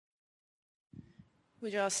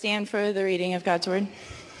Would you all stand for the reading of God's Word?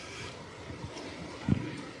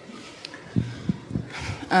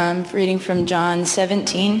 Reading from John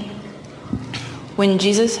 17. When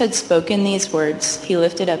Jesus had spoken these words, he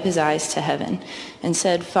lifted up his eyes to heaven and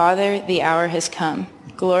said, Father, the hour has come.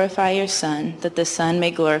 Glorify your Son, that the Son may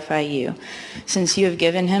glorify you, since you have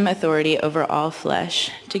given him authority over all flesh,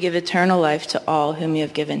 to give eternal life to all whom you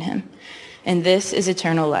have given him. And this is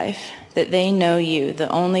eternal life, that they know you, the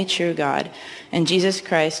only true God, and Jesus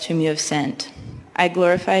Christ whom you have sent. I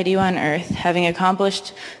glorified you on earth, having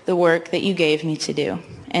accomplished the work that you gave me to do.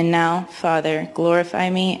 And now, Father, glorify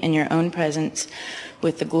me in your own presence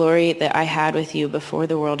with the glory that I had with you before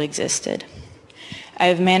the world existed. I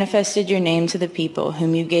have manifested your name to the people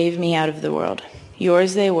whom you gave me out of the world.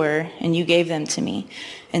 Yours they were, and you gave them to me,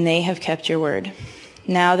 and they have kept your word.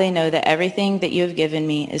 Now they know that everything that you have given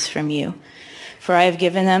me is from you. For I have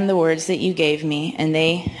given them the words that you gave me, and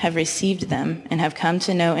they have received them, and have come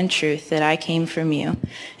to know in truth that I came from you,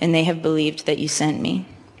 and they have believed that you sent me.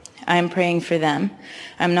 I am praying for them.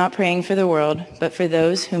 I am not praying for the world, but for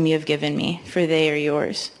those whom you have given me, for they are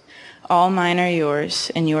yours. All mine are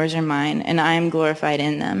yours, and yours are mine, and I am glorified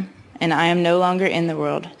in them. And I am no longer in the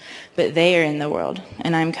world, but they are in the world,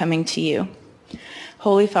 and I am coming to you.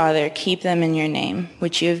 Holy Father, keep them in your name,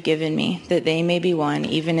 which you have given me, that they may be one,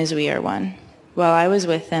 even as we are one. While I was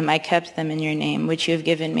with them, I kept them in your name, which you have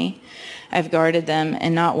given me. I've guarded them,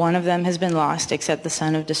 and not one of them has been lost except the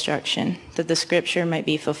son of destruction, that the scripture might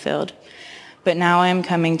be fulfilled. But now I am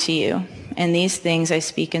coming to you, and these things I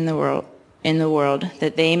speak in the world,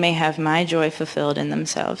 that they may have my joy fulfilled in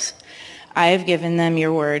themselves. I have given them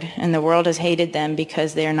your word, and the world has hated them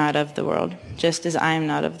because they are not of the world, just as I am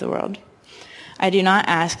not of the world. I do not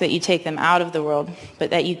ask that you take them out of the world, but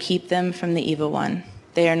that you keep them from the evil one.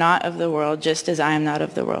 They are not of the world, just as I am not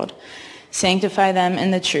of the world. Sanctify them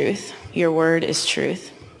in the truth. Your word is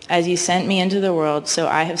truth. As you sent me into the world, so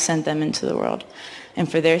I have sent them into the world.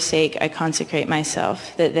 And for their sake I consecrate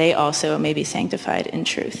myself, that they also may be sanctified in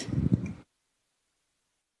truth.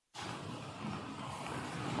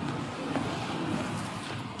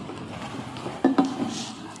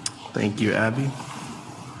 Thank you, Abby.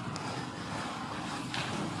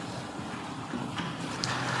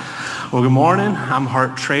 Well, good morning. I'm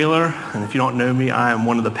Hart Traylor, and if you don't know me, I am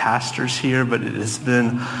one of the pastors here, but it has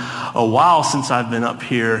been a while since I've been up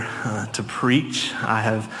here to preach. I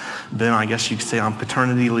have been, I guess you could say, on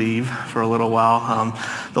paternity leave for a little while.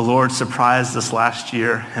 The Lord surprised us last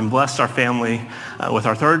year and blessed our family with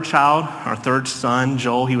our third child, our third son,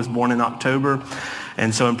 Joel. He was born in October.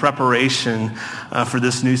 And so in preparation for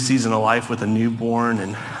this new season of life with a newborn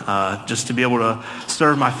and just to be able to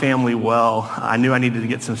serve my family well, I knew I needed to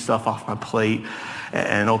get some stuff off my plate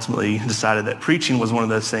and ultimately decided that preaching was one of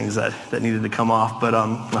those things that needed to come off. But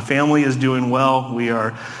my family is doing well. We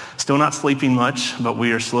are still not sleeping much, but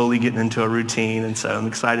we are slowly getting into a routine. And so I'm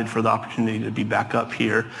excited for the opportunity to be back up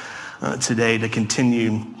here today to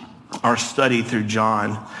continue our study through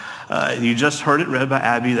John. You just heard it read by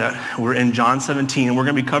Abby that we're in John 17, and we're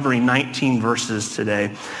going to be covering 19 verses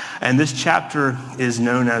today. And this chapter is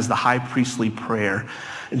known as the high priestly prayer.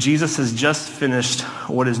 Jesus has just finished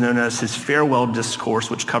what is known as his farewell discourse,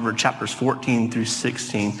 which covered chapters 14 through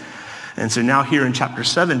 16. And so now here in chapter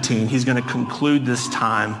 17, he's going to conclude this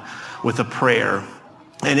time with a prayer.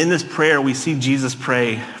 And in this prayer, we see Jesus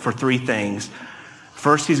pray for three things.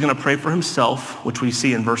 First, he's going to pray for himself, which we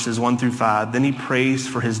see in verses 1 through 5. Then he prays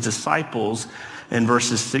for his disciples in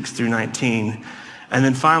verses 6 through 19. And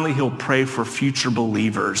then finally, he'll pray for future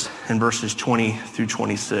believers in verses 20 through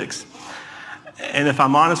 26. And if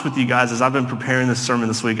I'm honest with you guys, as I've been preparing this sermon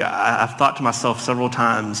this week, I've thought to myself several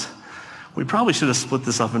times, we probably should have split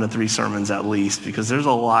this up into 3 sermons at least, because there's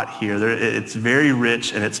a lot here. It's very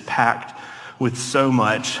rich and it's packed with so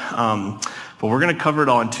much. But we're going to cover it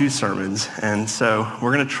all in 2 sermons. And so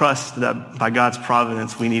we're going to trust that by God's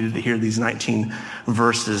providence, we needed to hear these 19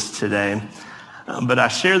 verses today. But I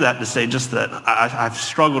share that to say just that I've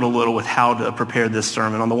struggled a little with how to prepare this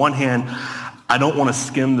sermon. On the one hand, I don't want to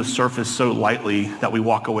skim the surface so lightly that we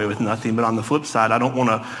walk away with nothing. But on the flip side, I don't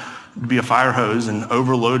want to be a fire hose and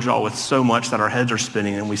overload y'all with so much that our heads are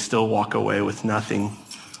spinning and we still walk away with nothing.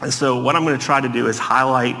 And so what I'm going to try to do is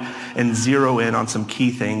highlight and zero in on some key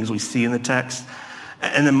things we see in the text.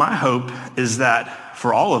 And then my hope is that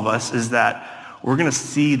for all of us is that we're going to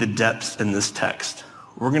see the depths in this text.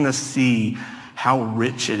 We're going to see how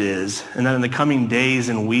rich it is. And that in the coming days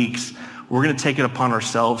and weeks, we're going to take it upon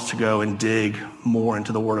ourselves to go and dig more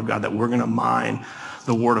into the Word of God, that we're going to mine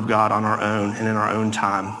the Word of God on our own and in our own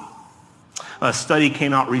time. A study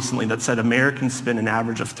came out recently that said Americans spend an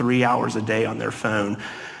average of 3 hours a day on their phone.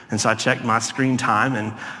 And so I checked my screen time,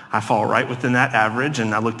 and I fall right within that average.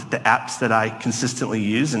 And I looked at the apps that I consistently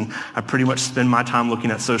use, and I pretty much spend my time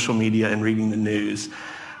looking at social media and reading the news.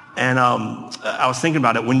 And I was thinking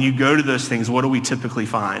about it. When you go to those things, what do we typically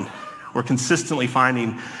find? We're consistently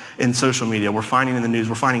finding in social media, we're finding in the news,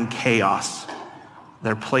 we're finding chaos.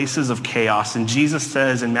 They're places of chaos. And Jesus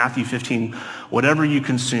says in Matthew 15, whatever you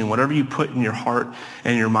consume, whatever you put in your heart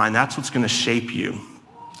and your mind, that's what's going to shape you.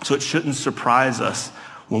 So it shouldn't surprise us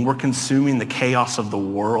when we're consuming the chaos of the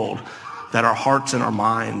world, that our hearts and our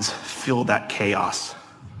minds feel that chaos.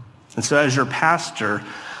 And so as your pastor,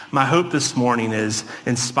 my hope this morning is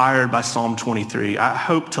inspired by Psalm 23. I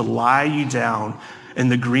hope to lie you down in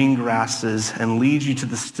the green grasses and lead you to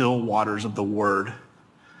the still waters of the word.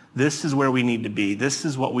 This is where we need to be. This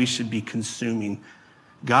is what we should be consuming.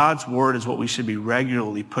 God's word is what we should be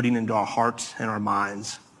regularly putting into our hearts and our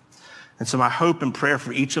minds. And so my hope and prayer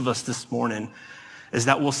for each of us this morning is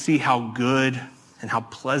that we'll see how good and how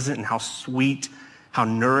pleasant and how sweet, how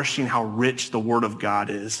nourishing, how rich the word of God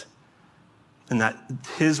is. And that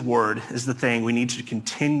his word is the thing we need to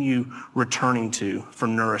continue returning to for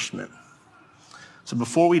nourishment. So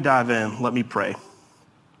before we dive in, let me pray.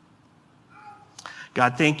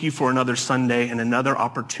 God, thank you for another Sunday and another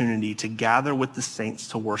opportunity to gather with the saints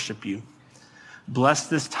to worship you. Bless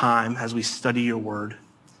this time as we study your word.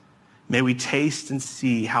 May we taste and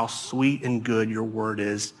see how sweet and good your word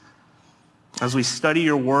is. As we study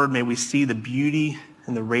your word, may we see the beauty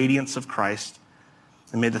and the radiance of Christ.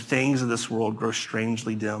 And may the things of this world grow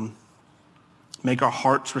strangely dim. Make our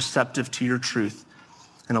hearts receptive to your truth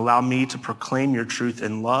and allow me to proclaim your truth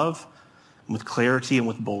in love, and with clarity and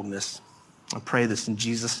with boldness. I pray this in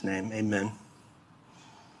Jesus' name, amen.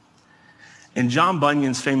 In John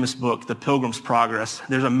Bunyan's famous book, The Pilgrim's Progress,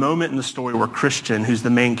 there's a moment in the story where Christian, who's the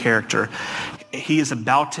main character, he is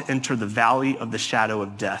about to enter the valley of the shadow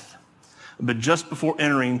of death. But just before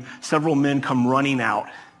entering, several men come running out,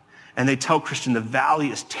 and they tell Christian the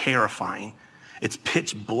valley is terrifying. It's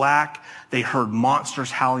pitch black. They heard monsters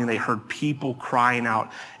howling. They heard people crying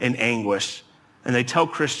out in anguish. And they tell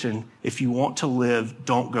Christian, if you want to live,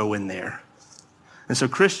 don't go in there. And so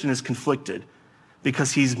Christian is conflicted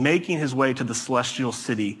because he's making his way to the celestial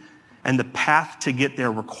city, and the path to get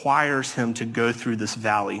there requires him to go through this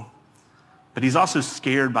valley. But he's also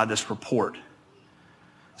scared by this report.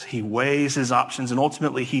 So he weighs his options, and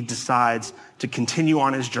ultimately he decides to continue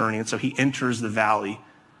on his journey, and so he enters the valley.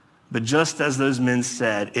 But just as those men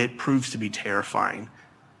said, it proves to be terrifying.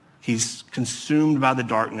 He's consumed by the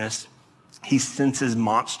darkness. He senses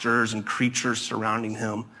monsters and creatures surrounding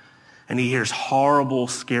him, and he hears horrible,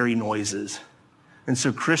 scary noises. And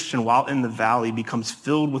so Christian, while in the valley, becomes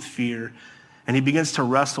filled with fear, and he begins to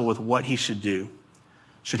wrestle with what he should do.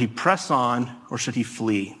 Should he press on, or should he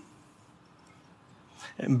flee?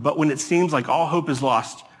 But when it seems like all hope is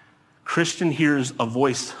lost, Christian hears a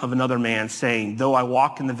voice of another man saying, though I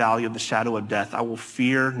walk in the valley of the shadow of death, I will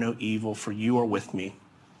fear no evil, for you are with me.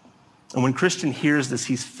 And when Christian hears this,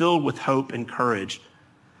 he's filled with hope and courage.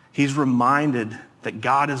 He's reminded that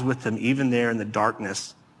God is with him even there in the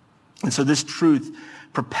darkness. And so this truth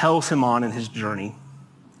propels him on in his journey.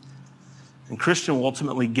 And Christian will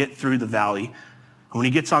ultimately get through the valley. And when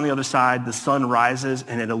he gets on the other side, the sun rises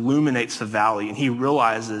and it illuminates the valley, and he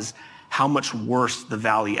realizes how much worse the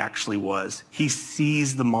valley actually was. He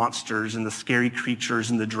sees the monsters and the scary creatures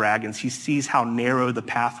and the dragons. He sees how narrow the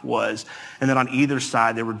path was, and that on either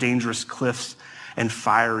side there were dangerous cliffs and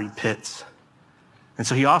fiery pits. And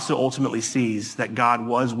so he also ultimately sees that God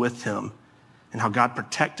was with him and how God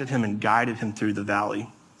protected him and guided him through the valley.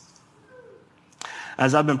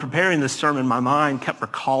 As I've been preparing this sermon, my mind kept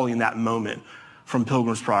recalling that moment from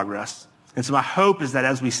Pilgrim's Progress. And so my hope is that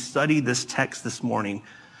as we study this text this morning,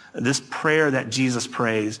 this prayer that Jesus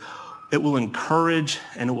prays, it will encourage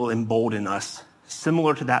and it will embolden us,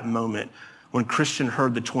 similar to that moment when Christian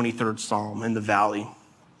heard the 23rd Psalm in the valley.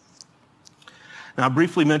 Now, I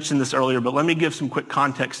briefly mentioned this earlier, but let me give some quick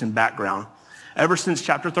context and background. Ever since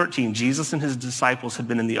chapter 13, Jesus and his disciples had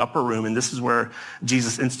been in the upper room, and this is where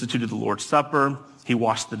Jesus instituted the Lord's Supper. He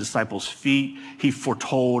washed the disciples' feet. He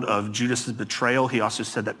foretold of Judas' betrayal. He also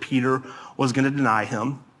said that Peter was going to deny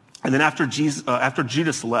him. And then after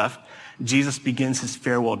Judas left, Jesus begins his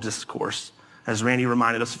farewell discourse. As Randy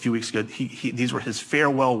reminded us a few weeks ago, these were his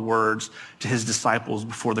farewell words to his disciples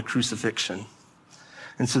before the crucifixion.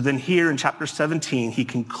 And so then here in chapter 17, he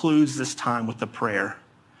concludes this time with a prayer.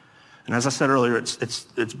 And as I said earlier,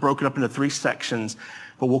 it's broken up into 3 sections,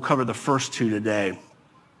 but we'll cover the first 2 today.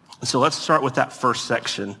 So let's start with that first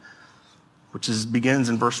section, which begins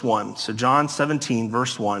in verse 1. So John 17,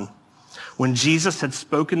 verse 1. When Jesus had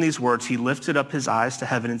spoken these words, he lifted up his eyes to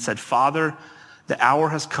heaven and said, Father, the hour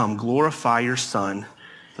has come. Glorify your Son,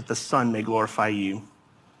 that the Son may glorify you.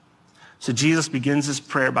 So Jesus begins his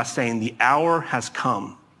prayer by saying, the hour has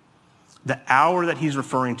come. The hour that he's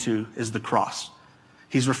referring to is the cross.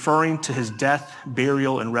 He's referring to his death,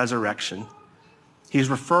 burial, and resurrection. He's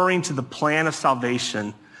referring to the plan of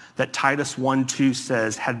salvation that Titus 1:2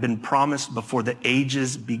 says had been promised before the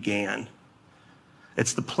ages began.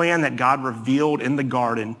 It's the plan that God revealed in the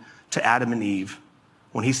garden to Adam and Eve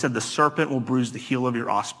when he said the serpent will bruise the heel of your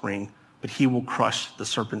offspring, but he will crush the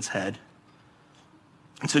serpent's head.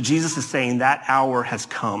 And so Jesus is saying that hour has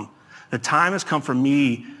come. The time has come for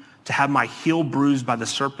me to have my heel bruised by the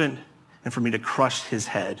serpent and for me to crush his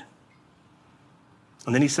head.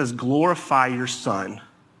 And then he says, glorify your Son.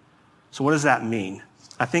 So what does that mean?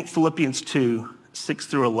 I think Philippians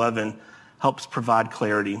 2:6-11 helps provide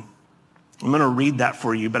clarity. I'm going to read that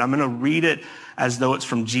for you, but I'm going to read it as though it's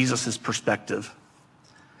from Jesus' perspective.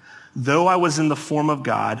 Though I was in the form of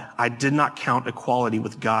God, I did not count equality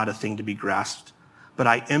with God a thing to be grasped, but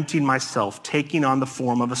I emptied myself, taking on the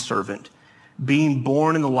form of a servant, being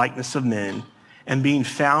born in the likeness of men, and being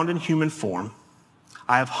found in human form.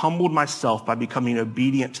 I have humbled myself by becoming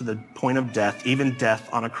obedient to the point of death, even death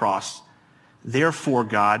on a cross. Therefore,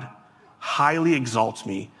 God highly exalts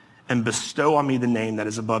me and bestow on me the name that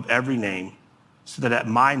is above every name, so that at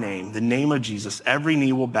my name, the name of Jesus, every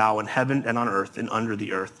knee will bow in heaven and on earth and under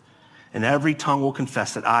the earth, and every tongue will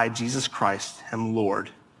confess that I, Jesus Christ, am Lord,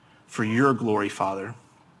 for your glory, Father.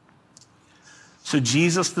 So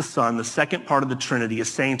Jesus the Son, the second part of the Trinity,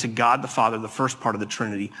 is saying to God the Father, the first part of the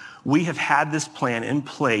Trinity, we have had this plan in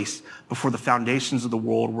place before the foundations of the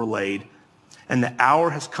world were laid, and the hour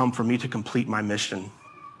has come for me to complete my mission.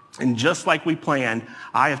 And just like we planned,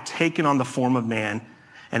 I have taken on the form of man,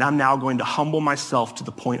 and I'm now going to humble myself to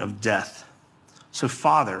the point of death. So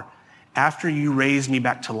Father, after you raise me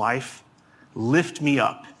back to life, lift me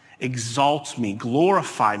up, exalt me,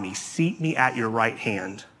 glorify me, seat me at your right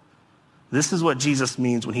hand. This is what Jesus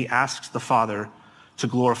means when he asks the Father to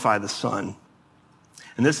glorify the Son.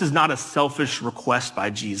 And this is not a selfish request by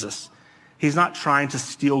Jesus. He's not trying to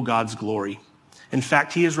steal God's glory. In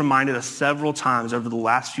fact, he has reminded us several times over the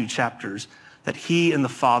last few chapters that he and the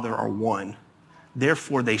Father are one.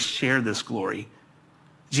 Therefore, they share this glory.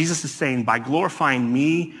 Jesus is saying, by glorifying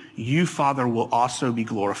me, you, Father, will also be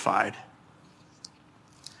glorified.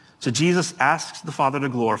 So Jesus asks the Father to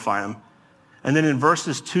glorify him. And then in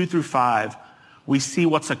verses 2-5, we see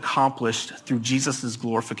what's accomplished through Jesus'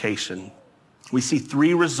 glorification. We see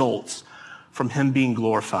three results from him being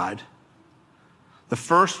glorified. The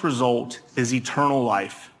first result is eternal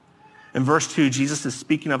life. In verse 2, Jesus is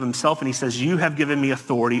speaking of himself, and he says, you have given me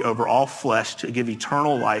authority over all flesh to give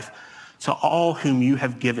eternal life to all whom you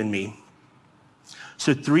have given me.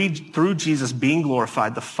 So through Jesus being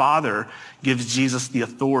glorified, the Father gives Jesus the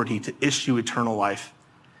authority to issue eternal life.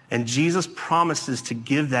 And Jesus promises to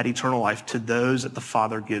give that eternal life to those that the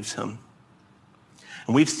Father gives him.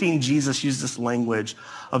 And we've seen Jesus use this language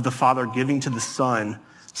of the Father giving to the Son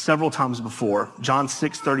several times before. John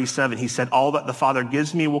 6:37, he said, all that the Father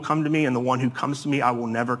gives me will come to me, and the one who comes to me I will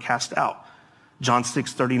never cast out. John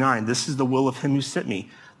 6:39, this is the will of him who sent me,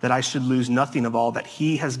 that I should lose nothing of all that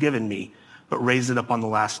he has given me, but raise it up on the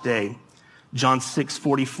last day. John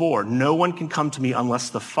 6:44, no one can come to me unless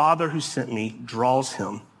the Father who sent me draws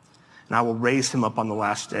him, and I will raise him up on the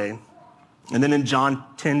last day. And then in John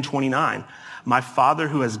 10:29, my Father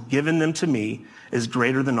who has given them to me is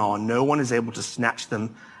greater than all, and no one is able to snatch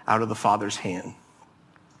them out of the Father's hand.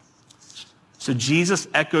 So Jesus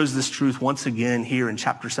echoes this truth once again here in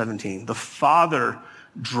chapter 17. The Father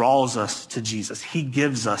draws us to Jesus. He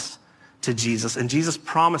gives us to Jesus, and Jesus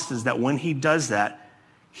promises that when he does that,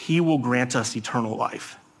 he will grant us eternal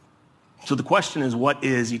life. So the question is, what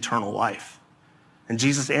is eternal life? And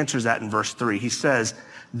Jesus answers that in verse 3. He says,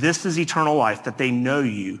 this is eternal life, that they know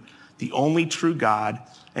you, the only true God,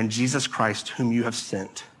 and Jesus Christ, whom you have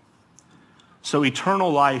sent. So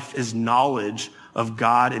eternal life is knowledge of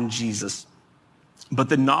God and Jesus. But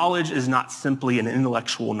the knowledge is not simply an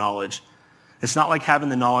intellectual knowledge. It's not like having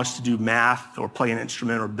the knowledge to do math or play an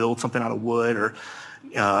instrument or build something out of wood or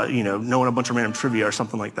knowing a bunch of random trivia or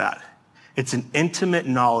something like that. It's an intimate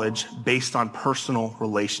knowledge based on personal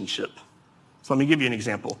relationship. So let me give you an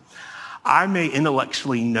example. I may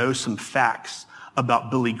intellectually know some facts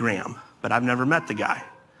about Billy Graham, but I've never met the guy.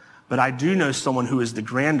 But I do know someone who is the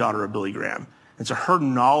granddaughter of Billy Graham. And so her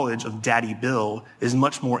knowledge of Daddy Bill is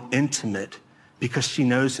much more intimate because she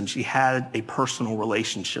knows him. She had a personal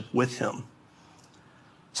relationship with him.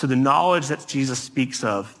 So the knowledge that Jesus speaks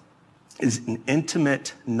of is an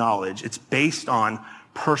intimate knowledge. It's based on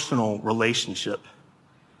personal relationship.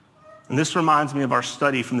 And this reminds me of our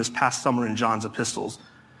study from this past summer in John's epistles.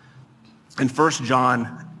 In 1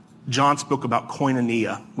 John, John spoke about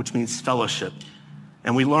koinonia, which means fellowship.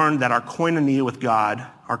 And we learned that our koinonia with God,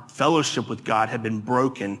 our fellowship with God, had been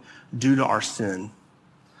broken due to our sin.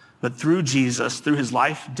 But through Jesus, through his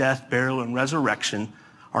life, death, burial, and resurrection,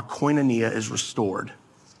 our koinonia is restored.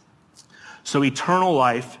 So eternal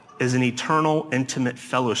life is an eternal, intimate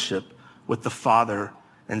fellowship with the Father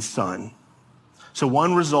and Son. So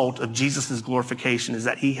one result of Jesus' glorification is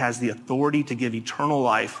that he has the authority to give eternal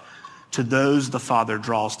life to those the Father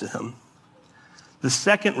draws to him. The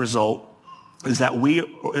second result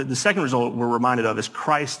we're reminded of is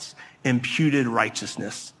Christ's imputed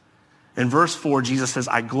righteousness. In verse 4, Jesus says,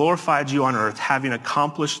 I glorified you on earth, having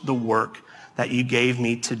accomplished the work that you gave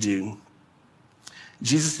me to do.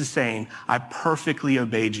 Jesus is saying, I perfectly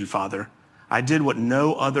obeyed you, Father. I did what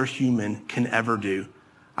no other human can ever do.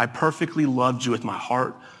 I perfectly loved you with my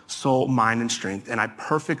heart, soul, mind, and strength, and I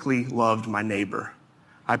perfectly loved my neighbor.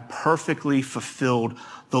 I perfectly fulfilled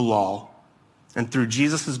the law. And through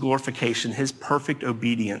Jesus' glorification, his perfect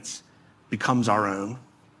obedience becomes our own.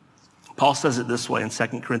 Paul says it this way in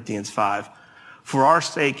 2 Corinthians 5. For our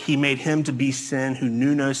sake, he made him to be sin who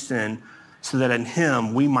knew no sin, so that in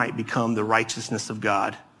him we might become the righteousness of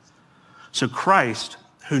God. So Christ,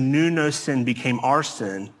 who knew no sin, became our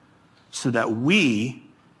sin, so that we,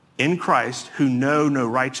 in Christ, who know no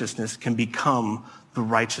righteousness, can become the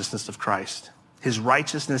righteousness of Christ. His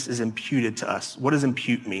righteousness is imputed to us. What does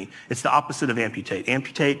impute mean? It's the opposite of amputate.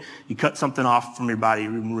 Amputate, you cut something off from your body, you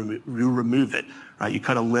remove it, right? You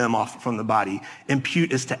cut a limb off from the body.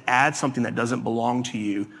 Impute is to add something that doesn't belong to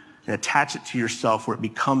you and attach it to yourself where it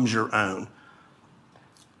becomes your own.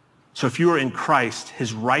 So if you are in Christ,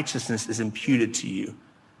 his righteousness is imputed to you.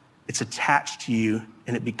 It's attached to you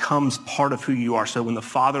and it becomes part of who you are. So when the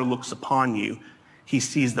Father looks upon you, he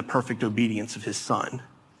sees the perfect obedience of his Son.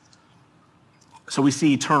 So we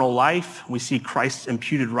see eternal life. We see Christ's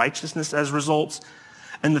imputed righteousness as results.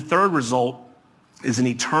 And the third result is an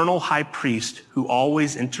eternal high priest who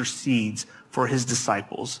always intercedes for his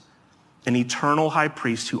disciples. An eternal high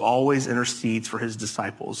priest who always intercedes for his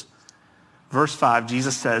disciples. Verse 5,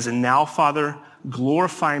 Jesus says, and now, Father,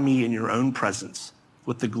 glorify me in your own presence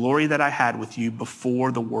with the glory that I had with you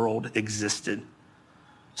before the world existed.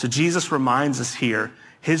 So Jesus reminds us here,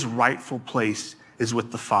 his rightful place is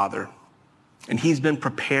with the Father. And he's been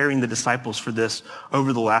preparing the disciples for this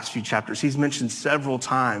over the last few chapters. He's mentioned several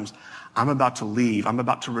times, I'm about to leave. I'm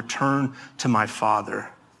about to return to my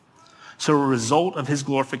Father. So a result of his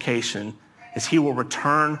glorification is he will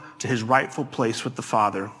return to his rightful place with the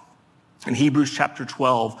Father. In Hebrews chapter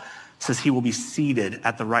 12, it says he will be seated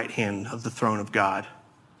at the right hand of the throne of God.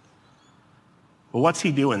 Well, what's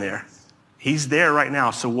he doing there? He's there right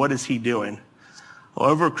now, so what is he doing? Well,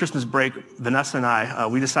 over Christmas break, Vanessa and I,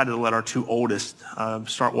 we decided to let our two oldest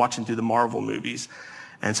start watching through the Marvel movies.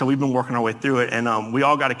 And so we've been working our way through it, and we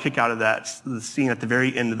all got a kick out of the scene at the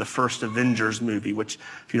very end of the first Avengers movie, which,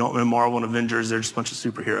 if you don't know Marvel and Avengers, they're just a bunch of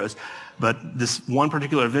superheroes. But this one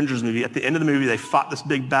particular Avengers movie, at the end of the movie, they fought this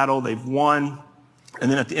big battle, they've won,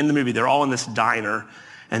 and then at the end of the movie, they're all in this diner,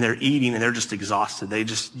 and they're eating, and they're just exhausted.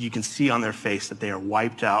 You can see on their face that they are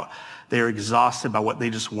wiped out. They are exhausted by what they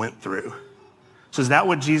just went through. So is that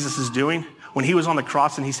what Jesus is doing? When he was on the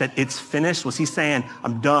cross and he said, it's finished, was he saying,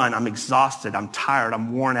 I'm done, I'm exhausted, I'm tired,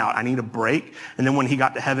 I'm worn out, I need a break? And then when he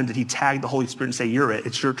got to heaven, did he tag the Holy Spirit and say, you're it,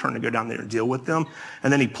 it's your turn to go down there and deal with them?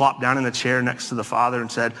 And then he plopped down in the chair next to the Father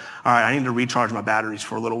and said, all right, I need to recharge my batteries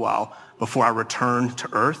for a little while before I return to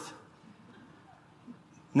earth?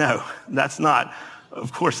 No,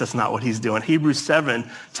 of course that's not what he's doing. Hebrews 7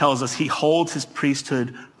 tells us he holds his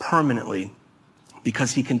priesthood permanently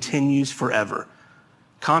because he continues forever.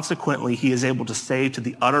 Consequently, he is able to save to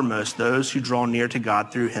the uttermost those who draw near to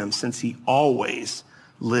God through him, since he always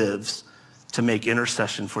lives to make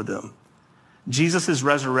intercession for them. Jesus'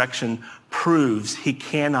 resurrection proves he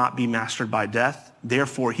cannot be mastered by death.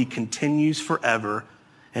 Therefore, he continues forever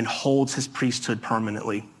and holds his priesthood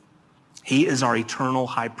permanently. He is our eternal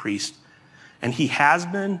high priest, and he has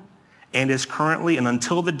been and is currently, and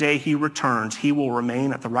until the day he returns, he will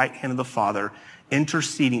remain at the right hand of the Father,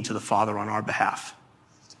 interceding to the Father on our behalf.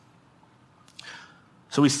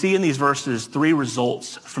 So we see in these verses three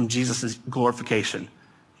results from Jesus' glorification.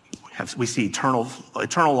 We see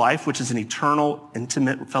eternal life, which is an eternal,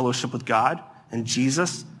 intimate fellowship with God and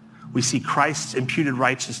Jesus. We see Christ's imputed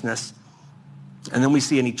righteousness. And then we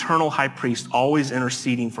see an eternal high priest always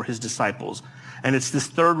interceding for his disciples. And it's this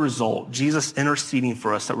third result, Jesus interceding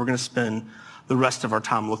for us, that we're going to spend the rest of our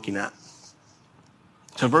time looking at.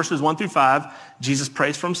 So verses 1 through 5, Jesus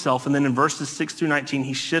prays for himself, and then in verses 6 through 19,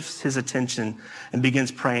 he shifts his attention and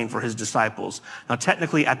begins praying for his disciples. Now,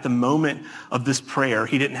 technically, at the moment of this prayer,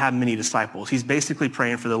 he didn't have many disciples. He's basically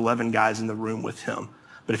praying for the 11 guys in the room with him.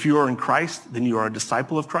 But if you are in Christ, then you are a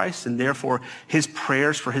disciple of Christ, and therefore his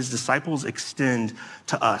prayers for his disciples extend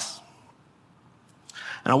to us.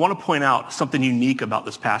 And I want to point out something unique about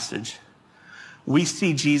this passage. We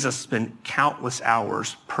see Jesus spend countless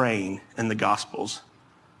hours praying in the Gospels.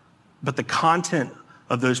 But the content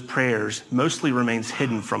of those prayers mostly remains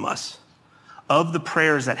hidden from us. Of the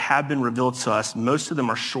prayers that have been revealed to us, most of them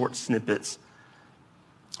are short snippets.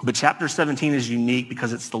 But chapter 17 is unique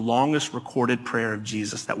because it's the longest recorded prayer of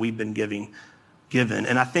Jesus that we've been given.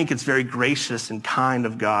 And I think it's very gracious and kind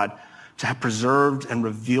of God to have preserved and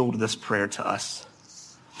revealed this prayer to us.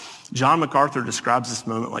 John MacArthur describes this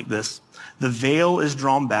moment like this: the veil is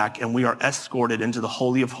drawn back and we are escorted into the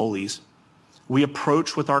Holy of Holies. We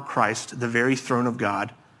approach with our Christ the very throne of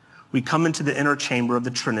God. We come into the inner chamber of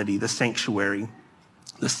the Trinity, the sanctuary.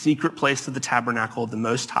 The secret place of the tabernacle of the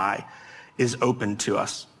Most High is open to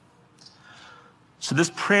us. So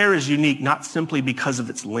this prayer is unique not simply because of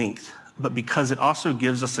its length, but because it also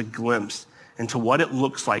gives us a glimpse into what it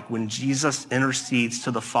looks like when Jesus intercedes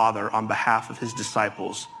to the Father on behalf of his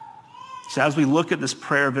disciples. So as we look at this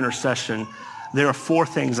prayer of intercession, there are 4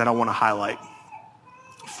 things that I want to highlight.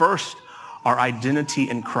 First, our identity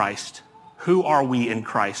in Christ. Who are we in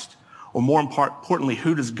Christ? Or more importantly,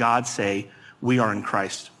 who does God say we are in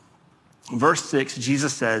Christ? Verse 6,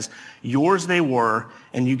 Jesus says, yours they were,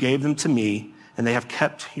 and you gave them to me, and they have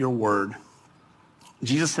kept your word.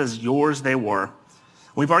 Jesus says, yours they were.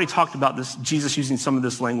 We've already talked about this, Jesus using some of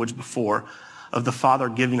this language before, of the Father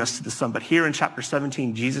giving us to the Son. But here in chapter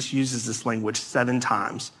 17, Jesus uses this language 7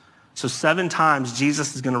 times. So 7 times,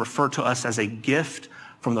 Jesus is going to refer to us as a gift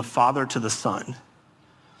from the Father to the Son.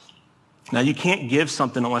 Now, you can't give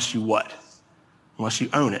something unless you what? Unless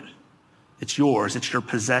you own it. It's yours. It's your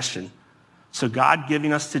possession. So God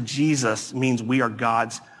giving us to Jesus means we are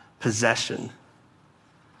God's possession.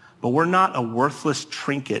 But we're not a worthless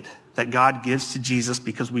trinket that God gives to Jesus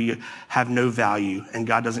because we have no value and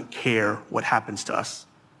God doesn't care what happens to us.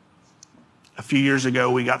 A few years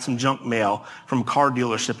ago, we got some junk mail from a car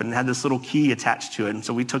dealership and it had this little key attached to it. And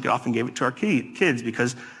so we took it off and gave it to our kids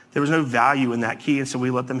because there was no value in that key. And so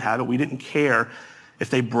we let them have it. We didn't care if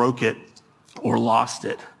they broke it or lost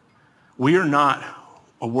it. We are not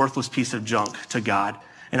a worthless piece of junk to God.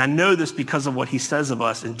 And I know this because of what he says of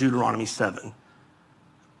us in Deuteronomy 7.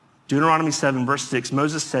 Deuteronomy 7, verse 6,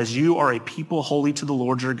 Moses says, you are a people holy to the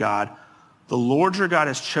Lord your God. The Lord your God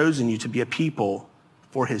has chosen you to be a people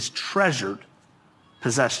for his treasured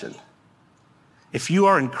possession. If you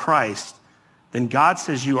are in Christ, then God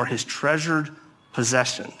says you are his treasured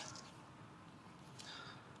possession.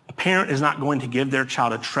 A parent is not going to give their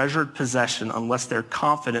child a treasured possession unless they're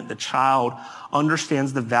confident the child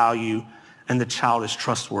understands the value and the child is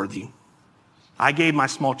trustworthy. I gave my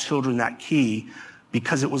small children that key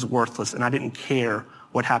because it was worthless and I didn't care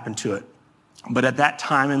what happened to it. But at that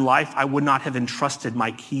time in life, I would not have entrusted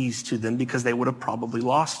my keys to them because they would have probably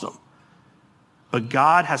lost them. But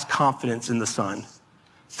God has confidence in the Son.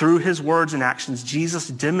 Through his words and actions, Jesus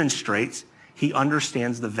demonstrates he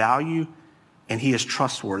understands the value and he is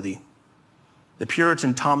trustworthy. The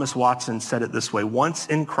Puritan Thomas Watson said it this way: once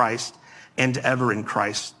in Christ and ever in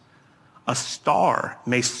Christ, a star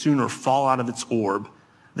may sooner fall out of its orb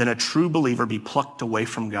than a true believer be plucked away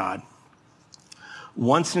from God.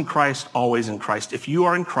 Once in Christ, always in Christ. If you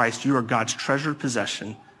are in Christ, you are God's treasured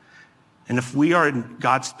possession. And if we are in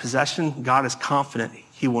God's possession, God is confident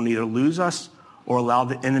he will neither lose us or allow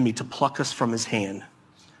the enemy to pluck us from his hand.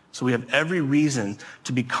 So we have every reason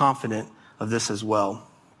to be confident of this as well.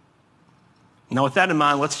 Now with that in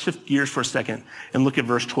mind, let's shift gears for a second and look at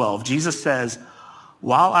verse 12. Jesus says,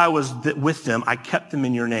 while I was with them, I kept them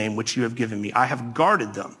in your name, which you have given me. I have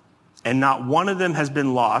guarded them, and not one of them has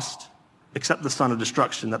been lost except the son of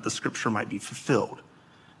destruction, that the scripture might be fulfilled.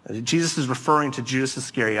 Jesus is referring to Judas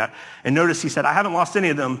Iscariot. And notice he said, I haven't lost any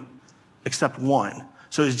of them except one.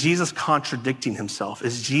 So is Jesus contradicting himself?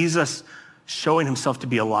 Is Jesus showing himself to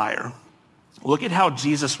be a liar? Look at how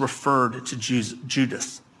Jesus referred to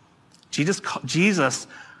Judas. Jesus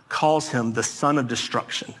calls him the son of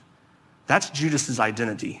destruction. That's Judas's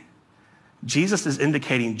identity. Jesus is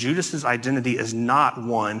indicating Judas's identity is not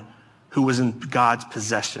one who was in God's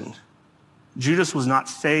possession. Judas was not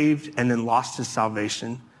saved and then lost his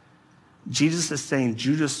salvation. Jesus is saying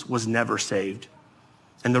Judas was never saved.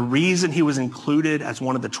 And the reason he was included as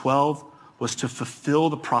one of the 12 was to fulfill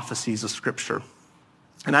the prophecies of Scripture.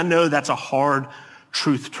 And I know that's a hard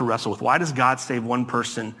truth to wrestle with. Why does God save one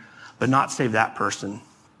person but not save that person?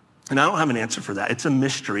 And I don't have an answer for that. It's a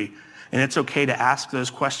mystery, and it's okay to ask those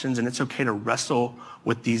questions, and it's okay to wrestle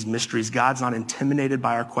with these mysteries. God's not intimidated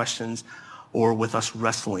by our questions or with us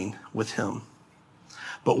wrestling with him.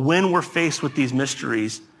 But when we're faced with these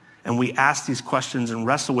mysteries and we ask these questions and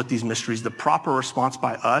wrestle with these mysteries, the proper response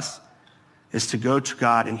by us is to go to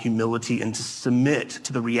God in humility and to submit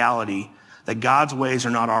to the reality that God's ways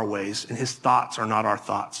are not our ways and his thoughts are not our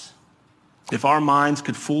thoughts. If our minds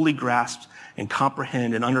could fully grasp and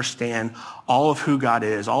comprehend and understand all of who God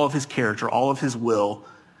is, all of his character, all of his will,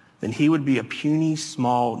 then he would be a puny,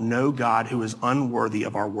 small, no God who is unworthy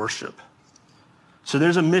of our worship. So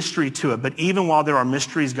there's a mystery to it, but even while there are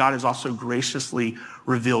mysteries, God has also graciously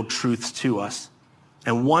revealed truths to us.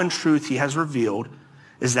 And one truth he has revealed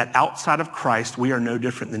is that outside of Christ, we are no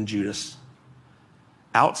different than Judas.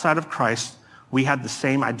 Outside of Christ, we had the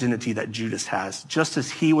same identity that Judas has. Just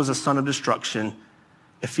as he was a son of destruction,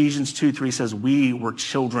 Ephesians 2:3 says we were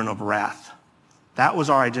children of wrath. That was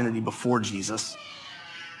our identity before Jesus.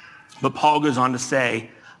 But Paul goes on to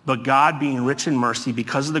say, but God, being rich in mercy,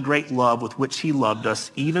 because of the great love with which he loved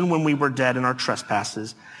us, even when we were dead in our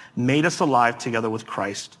trespasses, made us alive together with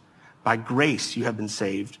Christ. By grace you have been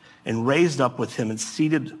saved, and raised up with him and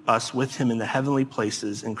seated us with him in the heavenly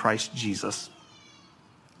places in Christ Jesus.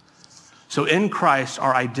 So in Christ,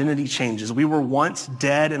 our identity changes. We were once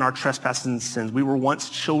dead in our trespasses and sins. We were once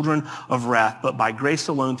children of wrath, but by grace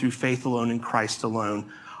alone, through faith alone, in Christ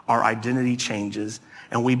alone, our identity changes,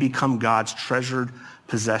 and we become God's treasured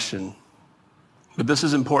possession. But this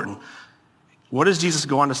is important. What does Jesus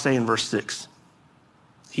go on to say in verse 6?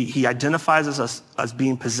 He identifies us as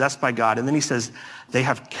being possessed by God, and then he says, they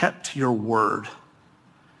have kept your word.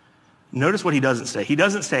 Notice what he doesn't say. He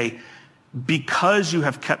doesn't say, because you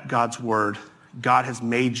have kept God's word, God has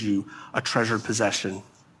made you a treasured possession.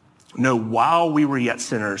 No, while we were yet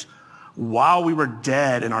sinners, while we were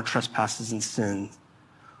dead in our trespasses and sins,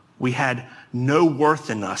 we had no worth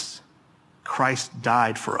in us. Christ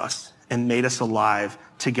died for us and made us alive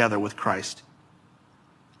together with Christ.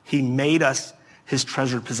 He made us his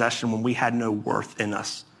treasured possession when we had no worth in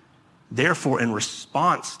us. Therefore, in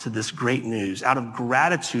response to this great news, out of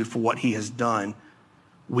gratitude for what he has done,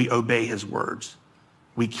 we obey his words.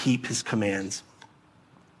 We keep his commands.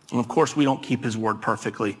 And of course, we don't keep his word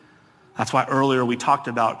perfectly. That's why earlier we talked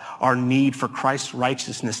about our need for Christ's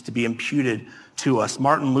righteousness to be imputed to us.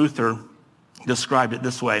 Martin Luther described it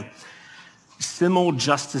this way: simul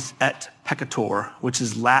justus et peccator, which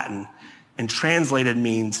is Latin, and translated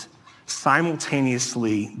means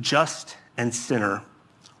simultaneously just and sinner,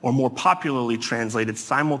 or more popularly translated,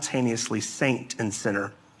 simultaneously saint and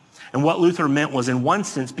sinner. And what Luther meant was, in one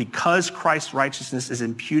sense, because Christ's righteousness is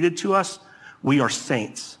imputed to us, we are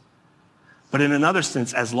saints. But in another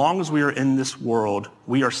sense, as long as we are in this world,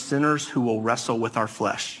 we are sinners who will wrestle with our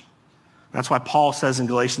flesh. That's why Paul says in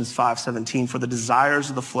Galatians 5:17, for the desires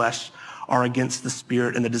of the flesh are against the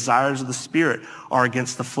spirit, and the desires of the spirit are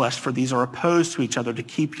against the flesh, for these are opposed to each other to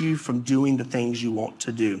keep you from doing the things you want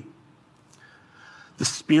to do. The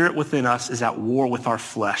spirit within us is at war with our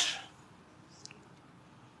flesh.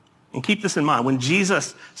 And keep this in mind. When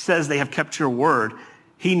Jesus says they have kept your word,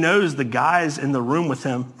 he knows the guys in the room with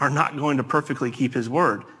him are not going to perfectly keep his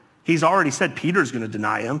word. He's already said Peter's going to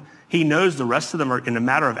deny him. He knows the rest of them are, in a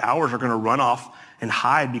matter of hours, are going to run off and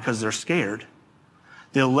hide because they're scared.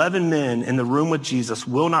 The 11 men in the room with Jesus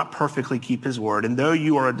will not perfectly keep his word. And though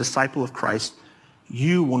you are a disciple of Christ,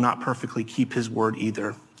 you will not perfectly keep his word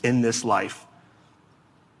either in this life.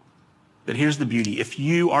 But here's the beauty. If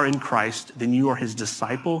you are in Christ, then you are his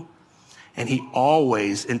disciple, and he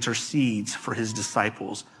always intercedes for his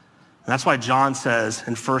disciples. And that's why John says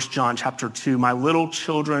in 1 John chapter 2, my little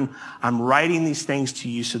children, I'm writing these things to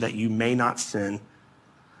you so that you may not sin.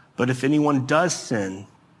 But if anyone does sin,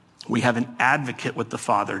 we have an advocate with the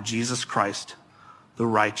Father, Jesus Christ, the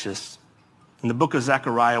righteous. In the book of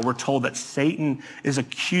Zechariah, we're told that Satan is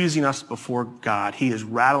accusing us before God. He is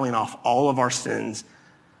rattling off all of our sins.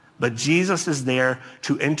 But Jesus is there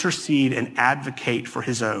to intercede and advocate for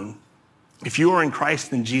his own. If you are in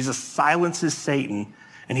Christ, then Jesus silences Satan,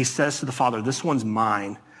 and he says to the Father, this one's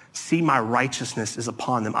mine. See, my righteousness is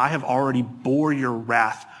upon them. I have already bore your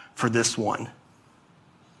wrath for this one.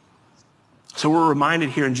 So we're reminded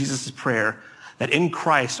here in Jesus' prayer that in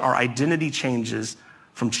Christ, our identity changes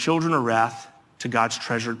from children of wrath to God's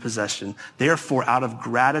treasured possession. Therefore, out of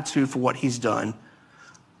gratitude for what he's done,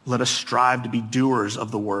 let us strive to be doers of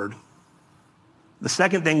the word. The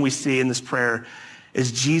second thing we see in this prayer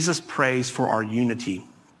is Jesus prays for our unity.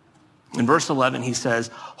 In verse 11, he says,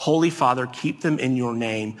 Holy Father, keep them in your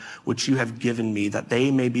name, which you have given me, that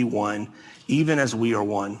they may be one, even as we are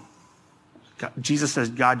one. Jesus says,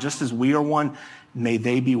 God, just as we are one, may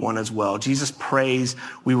they be one as well. Jesus prays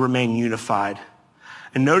we remain unified.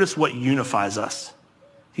 And notice what unifies us.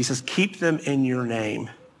 He says, keep them in your name.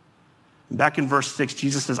 Back in verse 6,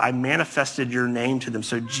 Jesus says, I manifested your name to them.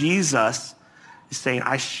 So Jesus is saying,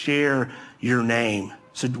 I share your name.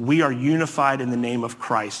 So we are unified in the name of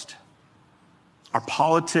Christ. Our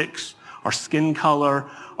politics, our skin color,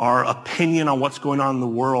 our opinion on what's going on in the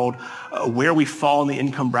world, where we fall in the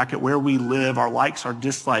income bracket, where we live, our likes, our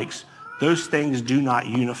dislikes, those things do not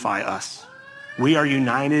unify us. We are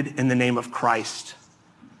united in the name of Christ.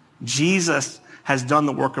 Jesus has done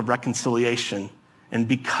the work of reconciliation. And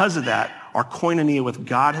because of that, our koinonia with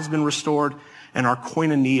God has been restored, and our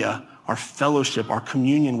koinonia, our fellowship, our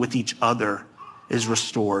communion with each other is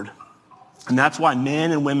restored. And that's why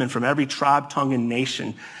men and women from every tribe, tongue, and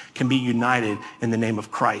nation can be united in the name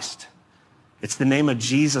of Christ. It's the name of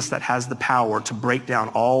Jesus that has the power to break down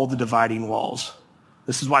all the dividing walls.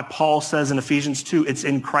 This is why Paul says in Ephesians 2, it's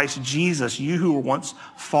in Christ Jesus, you who were once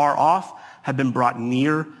far off have been brought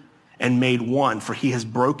near and made one, for he has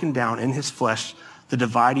broken down in his flesh the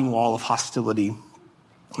dividing wall of hostility.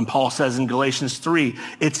 And Paul says in Galatians 3,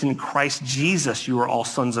 it's in Christ Jesus you are all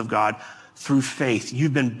sons of God through faith.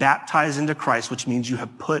 You've been baptized into Christ, which means you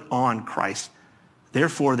have put on Christ.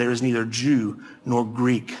 Therefore, there is neither Jew nor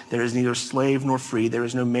Greek. There is neither slave nor free. There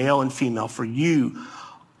is no male and female, for you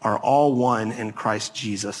are all one in Christ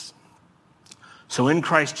Jesus. So in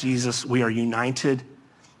Christ Jesus, we are united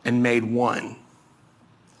and made one.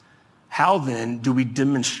 How then do we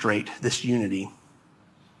demonstrate this unity?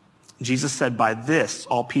 Jesus said, by this,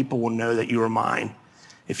 all people will know that you are mine,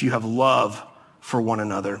 if you have love for one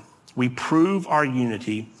another. We prove our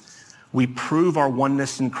unity. We prove our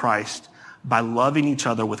oneness in Christ by loving each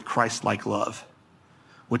other with Christ-like love,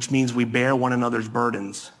 which means we bear one another's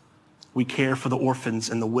burdens. We care for the orphans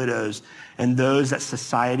and the widows and those that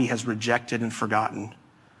society has rejected and forgotten.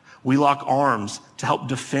 We lock arms to help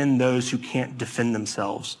defend those who can't defend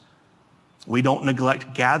themselves. We don't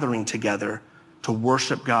neglect gathering together to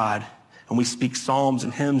worship God, and we speak psalms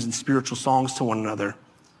and hymns and spiritual songs to one another.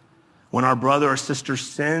 When our brother or sister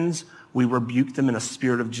sins, we rebuke them in a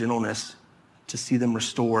spirit of gentleness to see them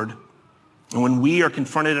restored. And when we are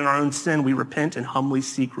confronted in our own sin, we repent and humbly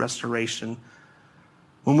seek restoration.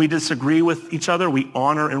 When we disagree with each other, we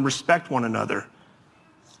honor and respect one another.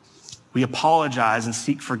 We apologize and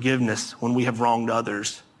seek forgiveness when we have wronged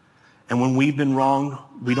others. And when we've been wronged,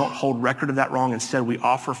 we don't hold record of that wrong. Instead, we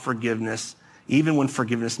offer forgiveness, even when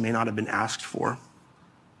forgiveness may not have been asked for.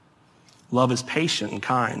 Love is patient and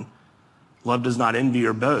kind. Love does not envy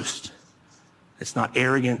or boast. It's not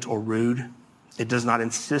arrogant or rude. It does not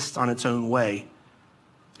insist on its own way.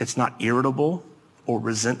 It's not irritable or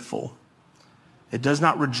resentful. It does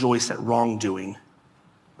not rejoice at wrongdoing,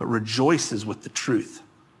 but rejoices with the truth.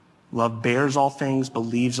 Love bears all things,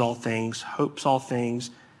 believes all things, hopes all things,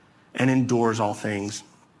 and endures all things.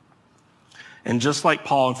 And just like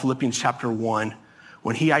Paul in Philippians chapter 1,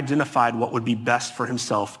 when he identified what would be best for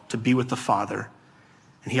himself to be with the Father,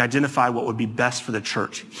 and he identified what would be best for the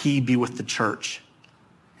church, he be with the church,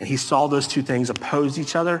 and he saw those two things oppose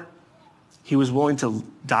each other, he was willing to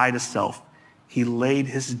die to self. He laid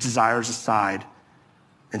his desires aside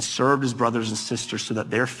and served his brothers and sisters so that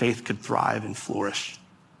their faith could thrive and flourish.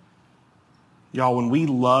 Y'all, when we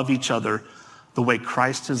love each other the way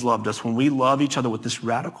Christ has loved us, when we love each other with this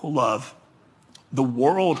radical love, the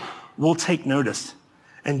world will take notice.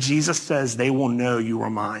 And Jesus says, they will know you are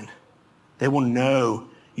mine. They will know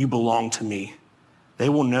you belong to me. They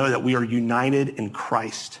will know that we are united in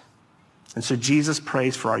Christ. And so Jesus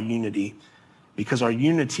prays for our unity because our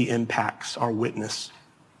unity impacts our witness.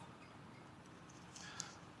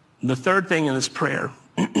 The third thing in this prayer,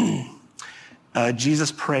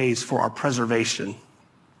 Jesus prays for our preservation.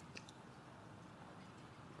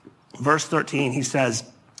 Verse 13, he says,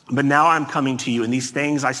 but now I'm coming to you, and these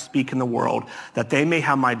things I speak in the world, that they may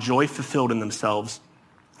have my joy fulfilled in themselves.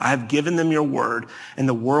 I have given them your word, and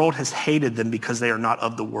the world has hated them because they are not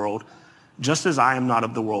of the world, just as I am not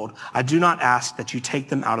of the world. I do not ask that you take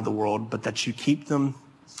them out of the world, but that you keep them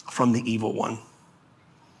from the evil one.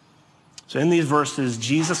 So in these verses,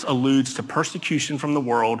 Jesus alludes to persecution from the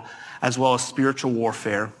world as well as spiritual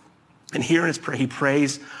warfare. And here in his prayer, he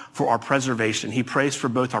prays for our preservation. He prays for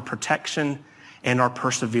both our protection and our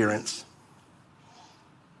perseverance.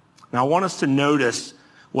 Now, I want us to notice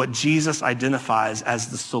what Jesus identifies as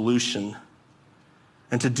the solution.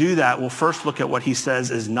 And to do that, we'll first look at what he says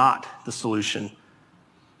is not the solution.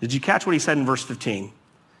 Did you catch what he said in verse 15?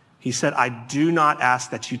 He said, I do not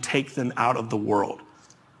ask that you take them out of the world.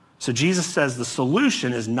 So Jesus says the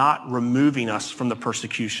solution is not removing us from the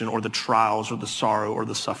persecution or the trials or the sorrow or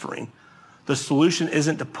the suffering. The solution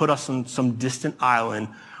isn't to put us on some distant island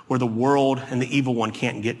where the world and the evil one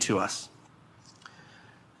can't get to us.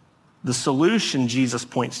 The solution Jesus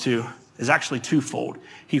points to is actually twofold.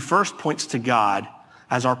 He first points to God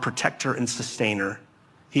as our protector and sustainer.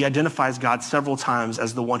 He identifies God several times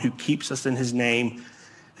as the one who keeps us in his name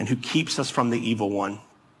and who keeps us from the evil one.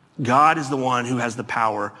 God is the one who has the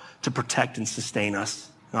power to protect and sustain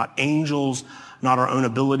us, not angels, not our own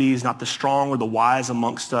abilities, not the strong or the wise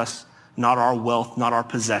amongst us, not our wealth, not our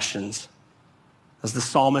possessions. As the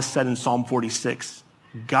psalmist said in Psalm 46,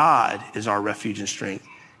 God is our refuge and strength.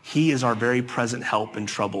 He is our very present help in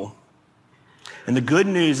trouble. And the good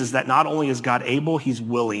news is that not only is God able, he's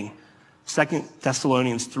willing. 2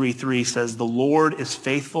 Thessalonians 3:3 says, the Lord is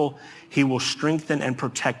faithful. He will strengthen and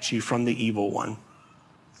protect you from the evil one.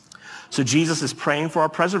 So Jesus is praying for our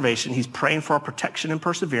preservation. He's praying for our protection and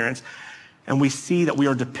perseverance. And we see that we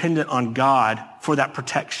are dependent on God for that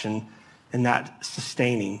protection and that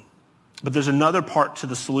sustaining. But there's another part to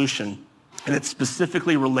the solution, and it's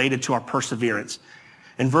specifically related to our perseverance.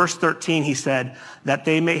 In verse 13, he said, that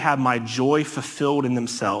they may have my joy fulfilled in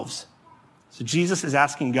themselves. So Jesus is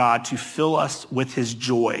asking God to fill us with his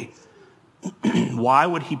joy. Why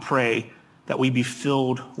would he pray that we be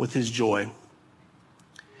filled with his joy?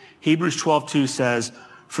 Hebrews 12:2 says,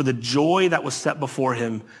 for the joy that was set before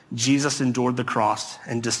him, Jesus endured the cross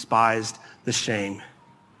and despised the shame.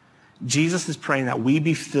 Jesus is praying that we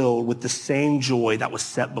be filled with the same joy that was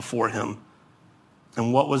set before him.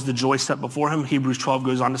 And what was the joy set before him? Hebrews 12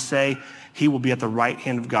 goes on to say, he will be at the right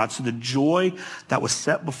hand of God. So the joy that was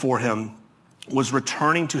set before him was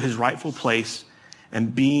returning to his rightful place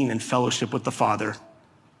and being in fellowship with the Father.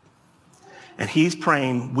 And he's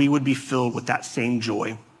praying we would be filled with that same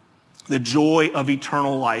joy. The joy of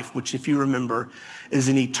eternal life, which, if you remember, is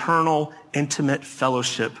an eternal, intimate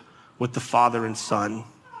fellowship with the Father and Son.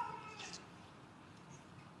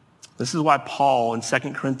 This is why Paul in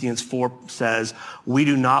 2 Corinthians 4 says, we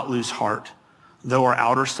do not lose heart. Though our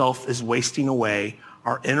outer self is wasting away,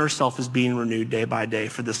 our inner self is being renewed day by day.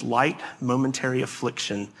 For this light, momentary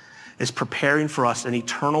affliction is preparing for us an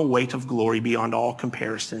eternal weight of glory beyond all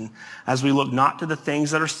comparison, as we look not to the things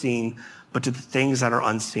that are seen, but to the things that are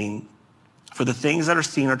unseen. For the things that are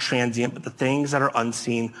seen are transient, but the things that are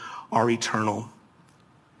unseen are eternal.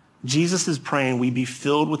 Jesus is praying we be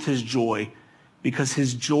filled with his joy, because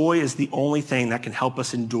his joy is the only thing that can help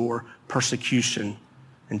us endure persecution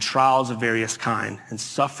and trials of various kind, and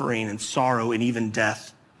suffering and sorrow and even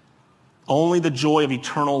death. Only the joy of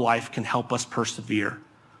eternal life can help us persevere.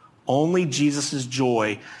 Only Jesus'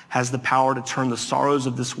 joy has the power to turn the sorrows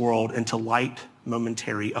of this world into light,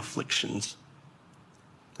 momentary afflictions.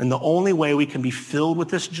 And the only way we can be filled with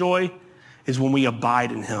this joy is when we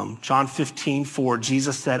abide in him. John 15:4,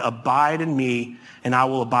 Jesus said, abide in me and I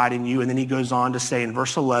will abide in you. And then he goes on to say in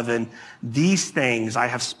verse 11, these things I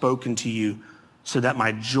have spoken to you so that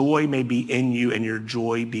my joy may be in you and your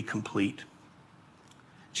joy be complete.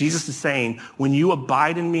 Jesus is saying, when you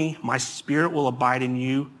abide in me, my spirit will abide in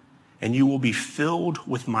you and you will be filled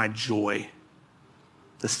with my joy.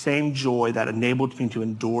 The same joy that enabled me to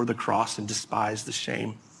endure the cross and despise the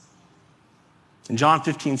shame. And John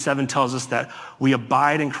 15:7 tells us that we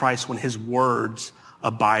abide in Christ when his words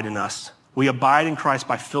abide in us. We abide in Christ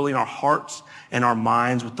by filling our hearts and our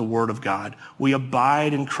minds with the word of God. We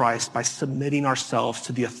abide in Christ by submitting ourselves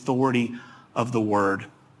to the authority of the word.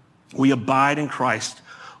 We abide in Christ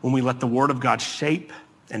when we let the word of God shape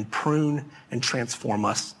and prune and transform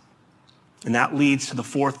us. And that leads to the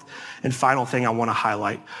fourth and final thing I want to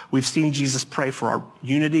highlight. We've seen Jesus pray for our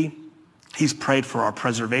unity. He's prayed for our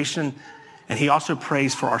preservation. And he also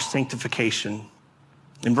prays for our sanctification.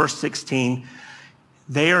 In verse 16,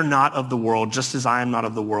 they are not of the world, just as I am not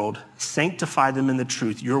of the world. Sanctify them in the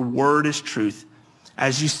truth. Your word is truth.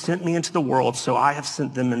 As you sent me into the world, so I have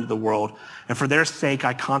sent them into the world. And for their sake,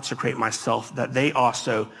 I consecrate myself, that they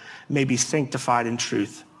also may be sanctified in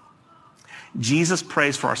truth. Jesus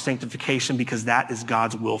prays for our sanctification because that is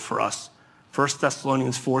God's will for us. 1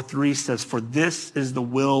 Thessalonians 4:3 says, for this is the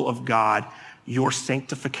will of God, your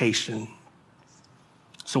sanctification.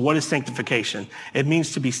 So what is sanctification? It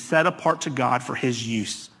means to be set apart to God for his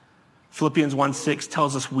use. Philippians 1:6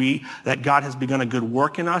 tells us that God has begun a good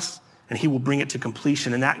work in us and he will bring it to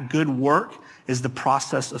completion. And that good work is the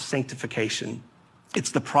process of sanctification.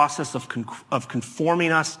 It's the process of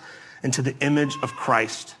conforming us into the image of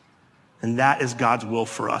Christ. And that is God's will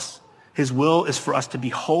for us. His will is for us to be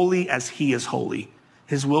holy as he is holy.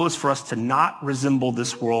 His will is for us to not resemble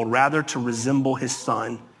this world, rather to resemble his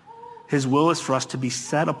Son. His will is for us to be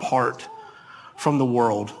set apart from the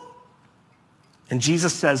world. And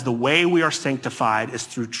Jesus says the way we are sanctified is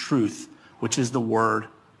through truth, which is the word.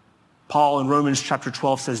 Paul in Romans chapter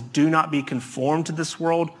 12 says, do not be conformed to this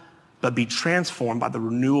world, but be transformed by the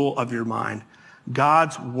renewal of your mind.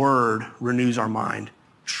 God's word renews our mind.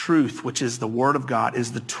 Truth, which is the word of God,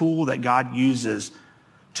 is the tool that God uses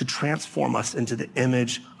to transform us into the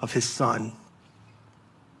image of his Son.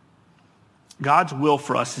 God's will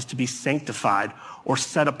for us is to be sanctified or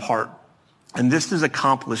set apart. And this is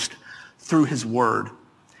accomplished through his word.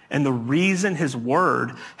 And the reason his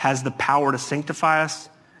word has the power to sanctify us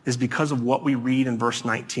is because of what we read in verse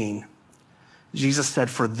 19. Jesus said,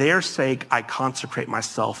 for their sake I consecrate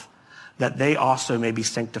myself, that they also may be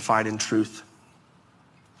sanctified in truth.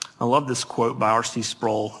 I love this quote by R.C.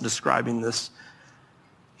 Sproul describing this.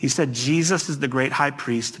 He said, Jesus is the great high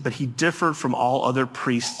priest, but he differed from all other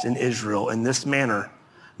priests in Israel in this manner.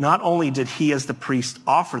 Not only did he as the priest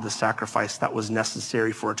offer the sacrifice that was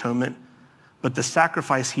necessary for atonement, but the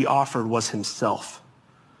sacrifice he offered was himself.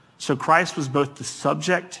 So Christ was both the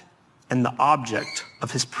subject and the object of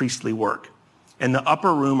his priestly work. In the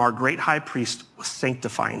upper room, our great high priest was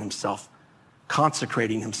sanctifying himself,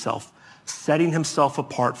 consecrating himself, setting himself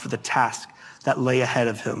apart for the task that lay ahead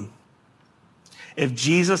of him. If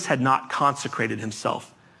Jesus had not consecrated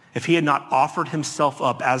himself, if he had not offered himself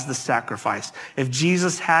up as the sacrifice, if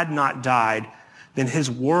Jesus had not died, then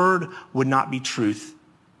his word would not be truth,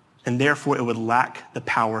 and therefore it would lack the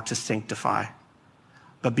power to sanctify.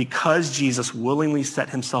 But because Jesus willingly set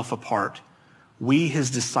himself apart, we,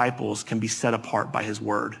 his disciples, can be set apart by his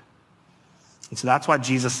word. And so that's why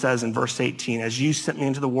Jesus says in verse 18, as you sent me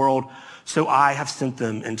into the world, so I have sent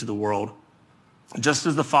them into the world. Just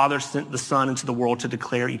as the Father sent the Son into the world to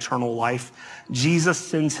declare eternal life, Jesus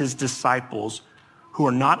sends his disciples who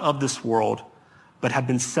are not of this world, but have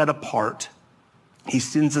been set apart. He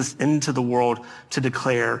sends us into the world to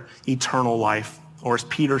declare eternal life. Or as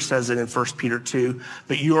Peter says it in 1 Peter 2,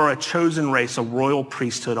 but you are a chosen race, a royal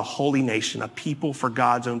priesthood, a holy nation, a people for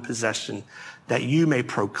God's own possession, that you may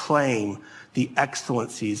proclaim the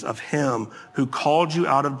excellencies of him who called you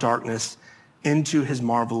out of darkness into his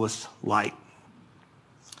marvelous light.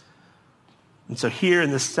 And so here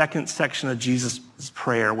in this second section of Jesus'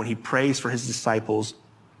 prayer, when he prays for his disciples,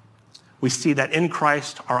 we see that in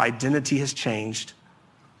Christ, our identity has changed.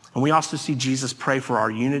 And we also see Jesus pray for our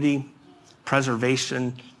unity,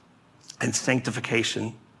 preservation, and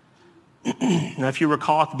sanctification. Now, if you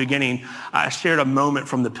recall at the beginning, I shared a moment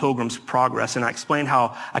from the Pilgrim's Progress, and I explained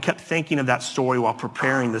how I kept thinking of that story while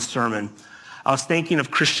preparing this sermon. I was thinking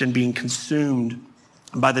of Christian being consumed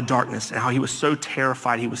by the darkness and how he was so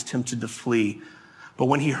terrified he was tempted to flee. But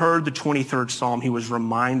when he heard the 23rd Psalm, he was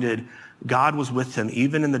reminded God was with him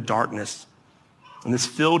even in the darkness. And this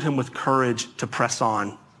filled him with courage to press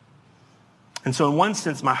on. And so in one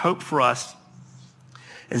sense, my hope for us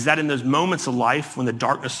is that in those moments of life when the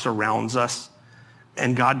darkness surrounds us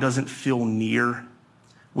and God doesn't feel near,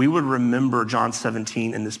 we would remember John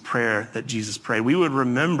 17 in this prayer that Jesus prayed. We would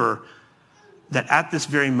remember that at this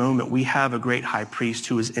very moment, we have a great high priest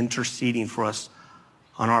who is interceding for us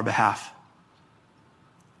on our behalf.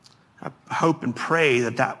 I hope and pray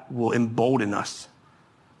that that will embolden us.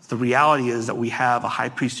 The reality is that we have a high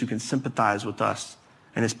priest who can sympathize with us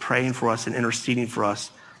and is praying for us and interceding for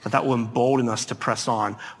us, that will embolden us to press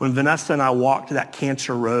on. When Vanessa and I walked that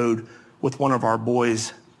Cancer Road with one of our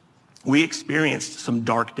boys, we experienced some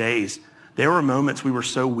dark days. There were moments we were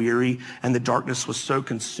so weary and the darkness was so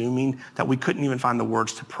consuming that we couldn't even find the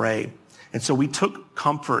words to pray. And so we took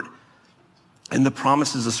comfort in the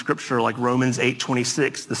promises of Scripture like Romans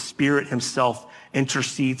 8:26, the Spirit himself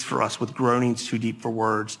intercedes for us with groanings too deep for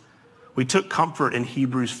words. We took comfort in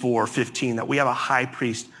Hebrews 4:15 that we have a high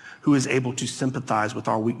priest who is able to sympathize with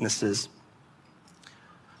our weaknesses.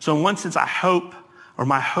 So in one sense, my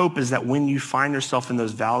hope is that when you find yourself in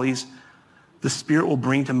those valleys, the Spirit will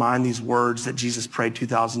bring to mind these words that Jesus prayed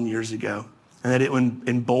 2,000 years ago, and that it would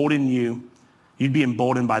embolden you. You'd be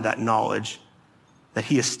emboldened by that knowledge that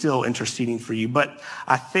he is still interceding for you. But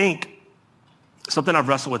I think something I've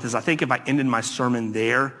wrestled with is I think if I ended my sermon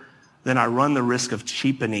there, then I run the risk of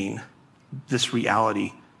cheapening this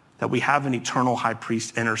reality that we have an eternal high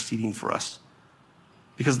priest interceding for us.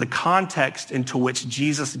 Because the context into which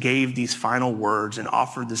Jesus gave these final words and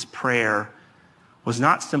offered this prayer was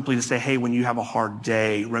not simply to say, hey, when you have a hard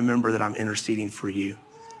day, remember that I'm interceding for you.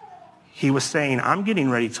 He was saying, I'm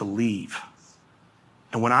getting ready to leave.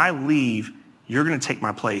 And when I leave, you're going to take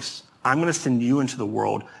my place. I'm going to send you into the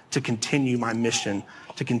world to continue my mission,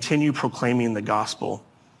 to continue proclaiming the gospel.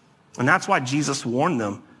 And that's why Jesus warned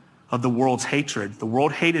them of the world's hatred. The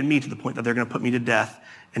world hated me to the point that they're going to put me to death.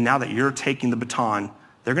 And now that you're taking the baton,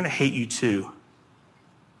 they're going to hate you too.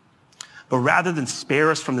 But rather than spare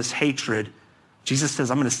us from this hatred, Jesus says,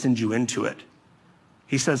 I'm going to send you into it.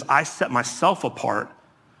 He says, I set myself apart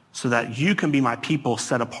so that you can be my people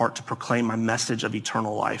set apart to proclaim my message of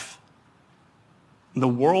eternal life. The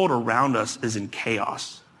world around us is in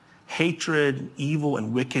chaos. Hatred, evil,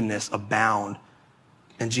 and wickedness abound.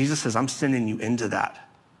 And Jesus says, I'm sending you into that.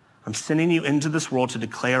 I'm sending you into this world to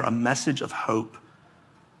declare a message of hope.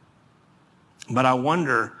 But I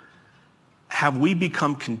wonder, have we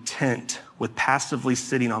become content with passively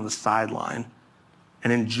sitting on the sideline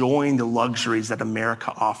and enjoying the luxuries that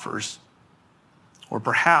America offers? Or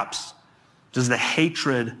perhaps does the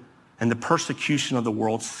hatred and the persecution of the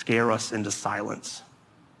world scare us into silence?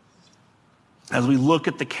 As we look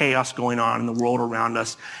at the chaos going on in the world around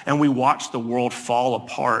us and we watch the world fall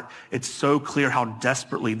apart, it's so clear how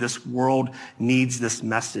desperately this world needs this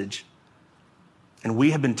message. And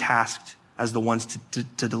we have been tasked as the ones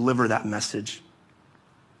to deliver that message.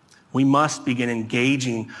 We must begin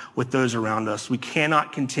engaging with those around us. We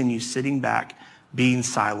cannot continue sitting back, being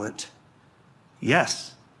silent.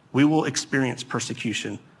 Yes, we will experience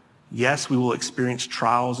persecution. Yes, we will experience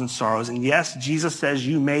trials and sorrows. And yes, Jesus says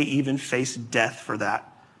you may even face death for that.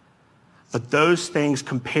 But those things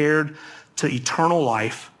compared to eternal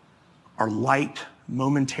life are light,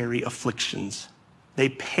 momentary afflictions. They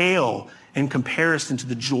pale in comparison to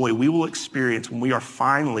the joy we will experience when we are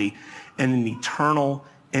finally in an eternal,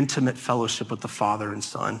 intimate fellowship with the Father and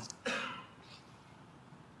Son.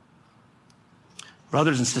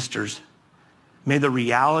 Brothers and sisters, may the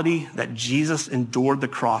reality that Jesus endured the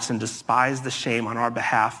cross and despised the shame on our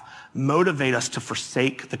behalf motivate us to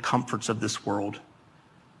forsake the comforts of this world.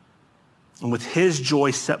 And with his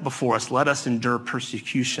joy set before us, let us endure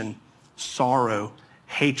persecution, sorrow,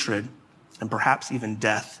 hatred, and perhaps even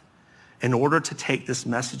death in order to take this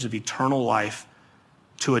message of eternal life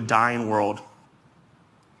to a dying world.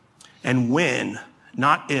 And when,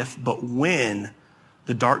 not if, but when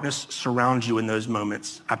the darkness surrounds you in those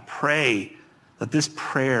moments, I pray that this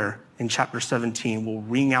prayer in chapter 17 will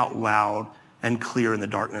ring out loud and clear in the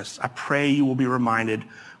darkness. I pray you will be reminded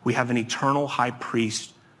we have an eternal high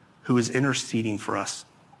priest who is interceding for us.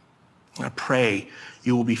 I pray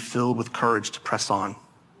you will be filled with courage to press on.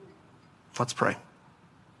 Let's pray.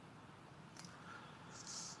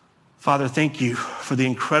 Father, thank you for the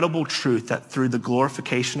incredible truth that through the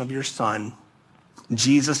glorification of your Son,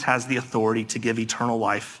 Jesus has the authority to give eternal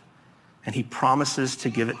life, and he promises to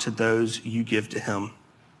give it to those you give to him.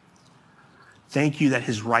 Thank you that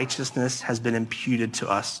his righteousness has been imputed to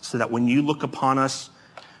us so that when you look upon us,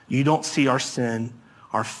 you don't see our sin,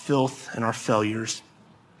 our filth, and our failures.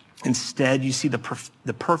 Instead, you see the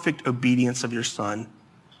perfect obedience of your Son.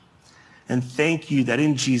 And thank you that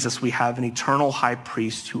in Jesus we have an eternal high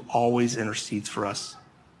priest who always intercedes for us.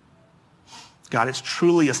 God, it's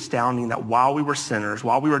truly astounding that while we were sinners,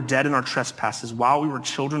 while we were dead in our trespasses, while we were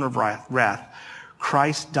children of wrath,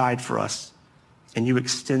 Christ died for us, and you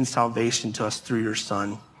extend salvation to us through your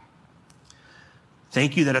Son.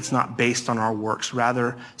 Thank you that it's not based on our works.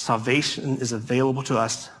 Rather, salvation is available to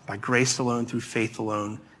us by grace alone, through faith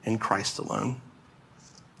alone, in Christ alone.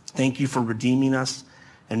 Thank you for redeeming us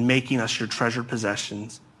and making us your treasured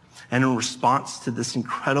possessions. And in response to this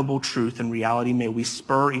incredible truth and reality, may we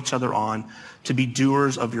spur each other on to be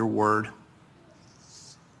doers of your word.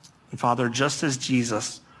 And Father, just as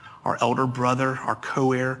Jesus, our elder brother, our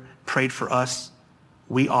co-heir, prayed for us,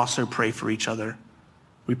 we also pray for each other.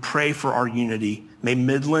 We pray for our unity. May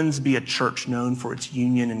Midlands be a church known for its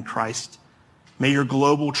union in Christ. May your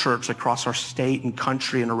global church across our state and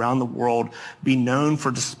country and around the world be known for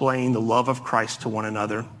displaying the love of Christ to one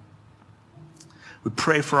another. We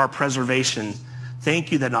pray for our preservation.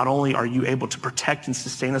 Thank you that not only are you able to protect and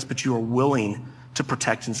sustain us, but you are willing to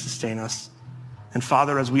protect and sustain us. And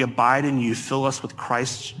Father, as we abide in you, fill us with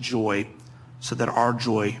Christ's joy so that our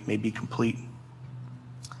joy may be complete.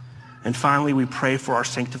 And finally, we pray for our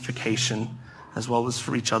sanctification as well as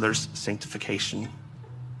for each other's sanctification.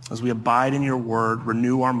 As we abide in your word,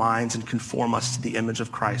 renew our minds and conform us to the image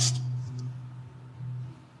of Christ.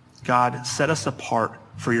 God, set us apart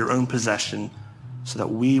for your own possession so that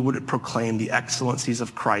we would proclaim the excellencies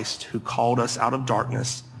of Christ who called us out of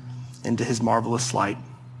darkness into his marvelous light.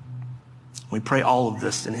 We pray all of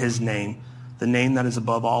this in his name, the name that is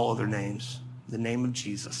above all other names, the name of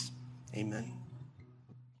Jesus. Amen.